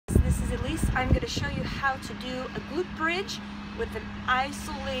this, I'm going to show you how to do a glute bridge with an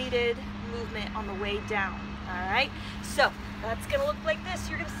isolated movement on the way down. Alright, so that's going to look like this.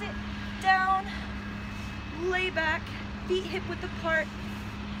 You're going to sit down, lay back, feet hip width apart,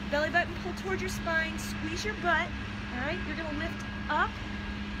 belly button pull towards your spine, squeeze your butt. Alright, you're going to lift up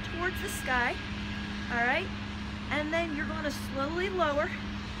towards the sky. Alright, and then you're going to slowly lower.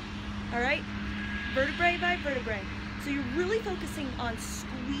 Alright, vertebrae by vertebrae. So you're really focusing on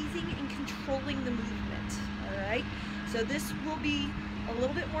squeezing and controlling the movement. Alright, so this will be a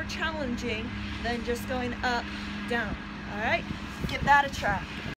little bit more challenging than just going up, down. Alright, give that a try.